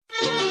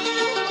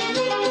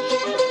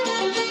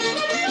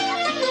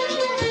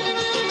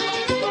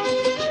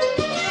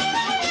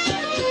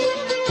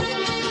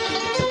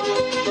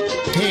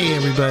Hey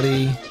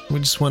everybody, we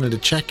just wanted to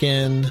check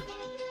in,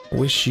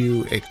 wish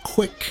you a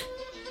quick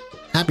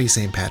happy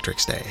St.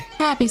 Patrick's Day.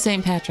 Happy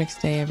St. Patrick's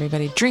Day,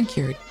 everybody. Drink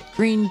your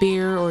green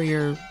beer or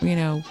your,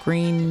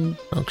 green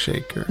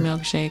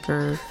milkshake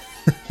or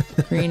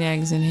green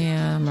eggs and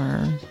ham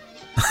or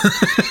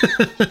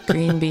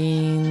green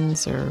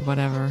beans or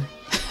whatever.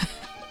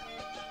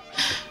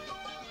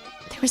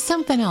 There was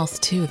something else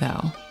too,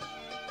 though.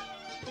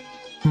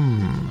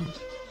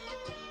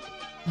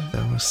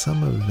 There was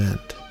some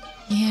event.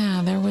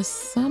 Yeah, there was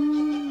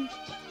some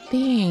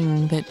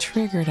thing that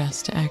triggered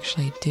us to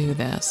actually do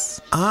this.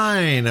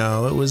 I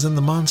know, it was in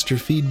the Monster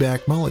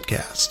Feedback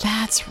Mulletcast.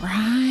 That's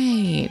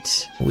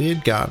right. We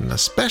had gotten a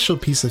special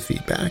piece of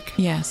feedback.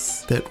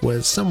 Yes. That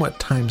was somewhat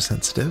time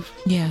sensitive.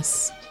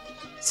 Yes.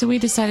 So we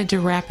decided to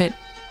wrap it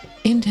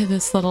into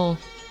this little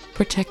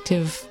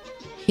protective,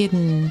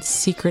 hidden,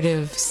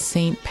 secretive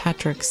St.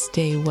 Patrick's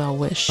Day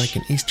well-wish. Like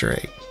an Easter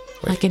egg.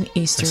 Like an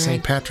Easter egg.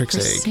 St. Patrick's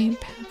egg. St.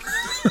 Patrick's.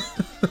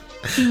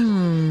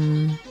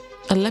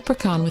 A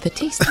leprechaun with a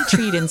tasty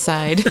treat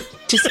inside.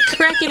 Just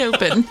crack it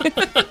open.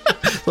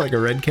 Like a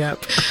red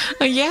cap.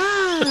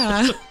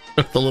 Yeah.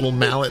 With the little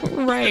mallet.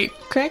 Right.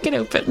 Crack it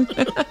open.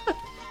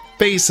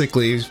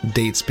 Basically,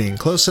 dates being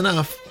close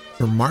enough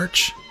for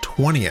March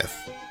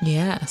 20th.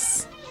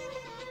 Yes.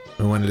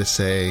 We wanted to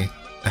say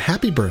a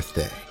happy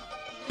birthday.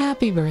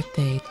 Happy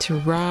birthday to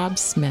Rob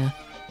Smith.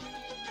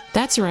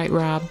 That's right,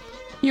 Rob.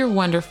 Your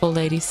wonderful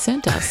lady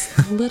sent us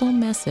a little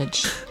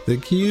message. The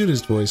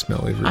cutest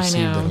voicemail we've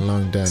received in a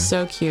long time.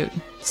 So cute.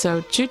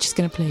 So Chooch is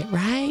going to play it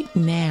right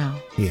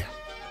now. Yeah.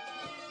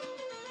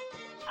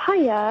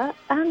 Hiya.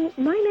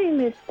 My name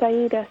is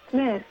Saida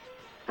Smith.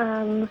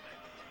 I'm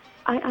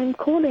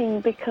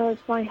calling because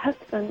my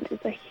husband is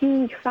a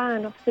huge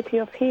fan of City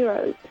of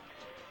Heroes.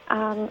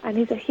 And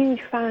he's a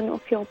huge fan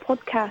of your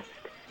podcast.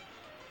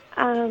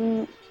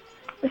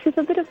 This is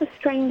a bit of a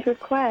strange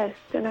request,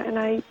 and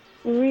I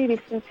really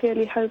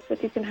sincerely hope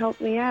that you can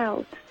help me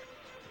out.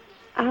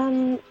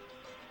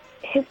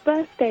 His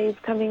birthday is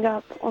coming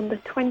up on the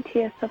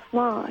 20th of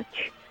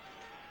March,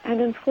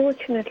 and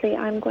unfortunately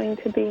I'm going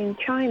to be in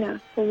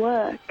China for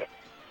work.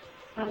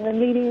 And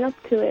leading up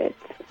to it,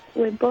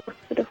 we're both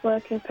sort of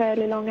working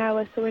fairly long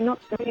hours, so we're not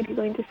really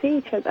going to see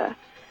each other.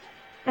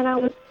 And I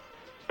was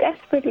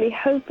desperately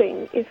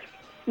hoping if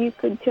you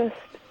could just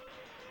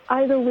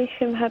either wish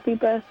him happy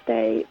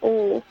birthday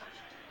or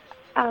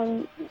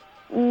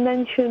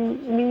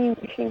mention me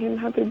wishing him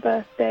happy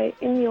birthday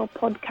in your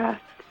podcast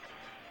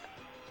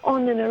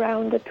on and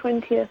around the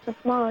 20th of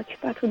March.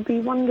 That would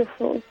be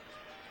wonderful.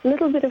 A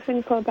little bit of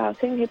info about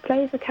him. He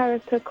plays a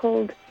character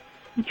called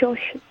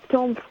Josh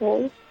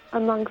Stormfall,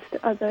 amongst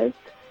others.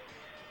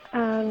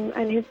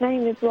 And his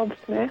name is Rob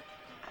Smith,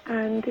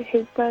 and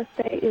his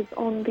birthday is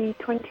on the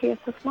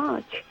 20th of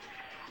March.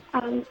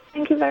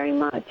 Thank you very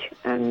much,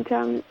 and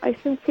I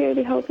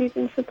sincerely hope you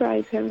can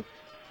surprise him.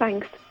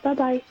 Thanks.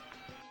 Bye-bye.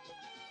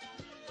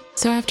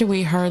 So after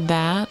we heard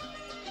that,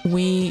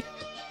 we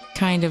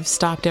kind of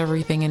stopped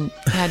everything and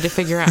had to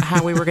figure out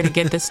how we were going to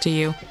get this to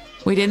you.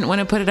 We didn't want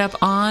to put it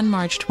up on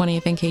March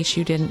 20th in case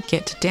you didn't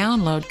get to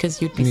download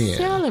because you'd be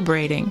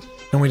celebrating.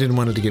 And we didn't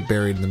want it to get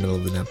buried in the middle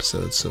of an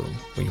episode, so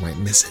we might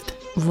miss it.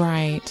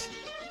 Right.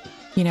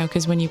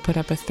 Because when you put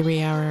up a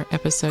 3-hour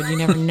episode, you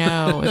never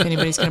know if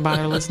anybody's going to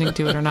bother listening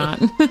to it or not.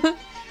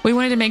 We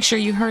wanted to make sure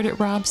you heard it,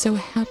 Rob, so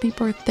happy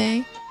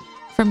birthday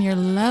from your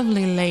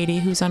lovely lady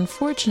who's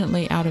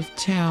unfortunately out of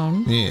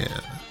town. Yeah.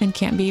 And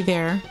can't be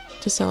there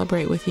to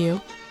celebrate with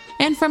you.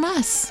 And from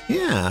us.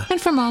 Yeah.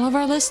 And from all of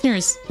our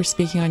listeners. We're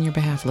speaking on your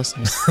behalf,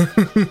 listeners.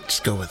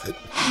 Just go with it.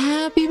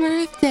 Happy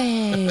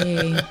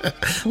birthday.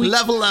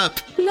 Level up.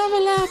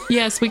 Level up.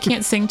 Yes, we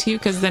can't sing to you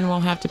because then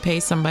we'll have to pay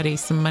somebody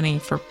some money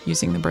for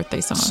using the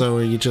birthday song. So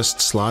are you just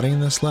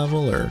slotting this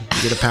level or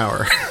you get a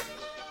power?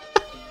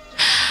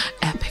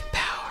 Epic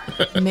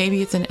power.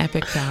 Maybe it's an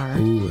epic power.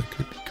 Ooh, it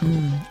could be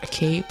cool. A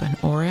cape, an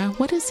aura.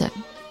 What is it?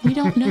 We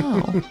don't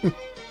know.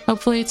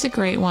 Hopefully it's a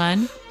great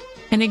one.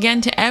 And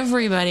again, to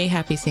everybody,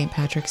 happy St.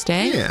 Patrick's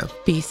Day. Yeah.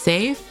 Be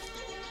safe.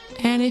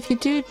 And if you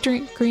do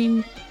drink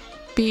green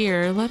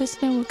beer, let us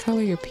know what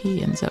color your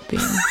pee ends up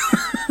being.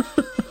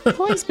 I've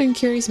always been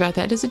curious about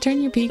that. Does it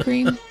turn your pee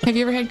green? Have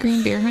you ever had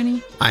green beer,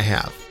 honey? I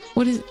have.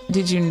 What is?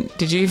 Did you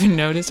even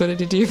notice what it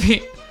did to your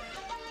pee?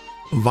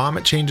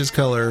 Vomit changes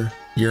color,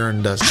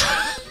 urine doesn't.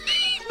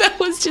 That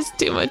was just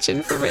too much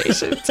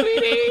information,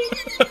 sweetie.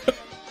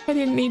 I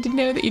didn't need to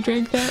know that you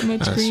drank that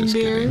much green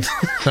beer.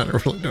 I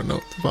really don't know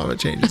if the vomit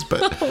changes,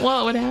 but...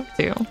 Well, it would have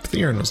to. The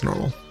urine was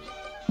normal.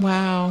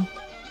 Wow.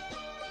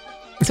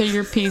 So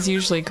your pee's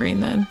usually green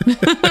then.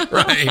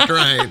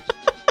 Right.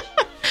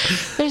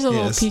 There's a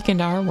little peek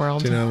into our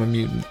world. Do you know I'm a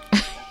mutant?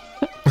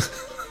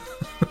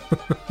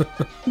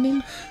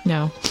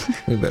 No.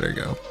 We better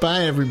go.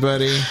 Bye,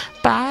 everybody.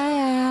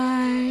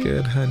 Bye.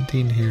 Good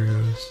hunting,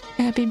 heroes.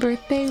 Happy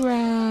birthday,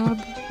 Rob.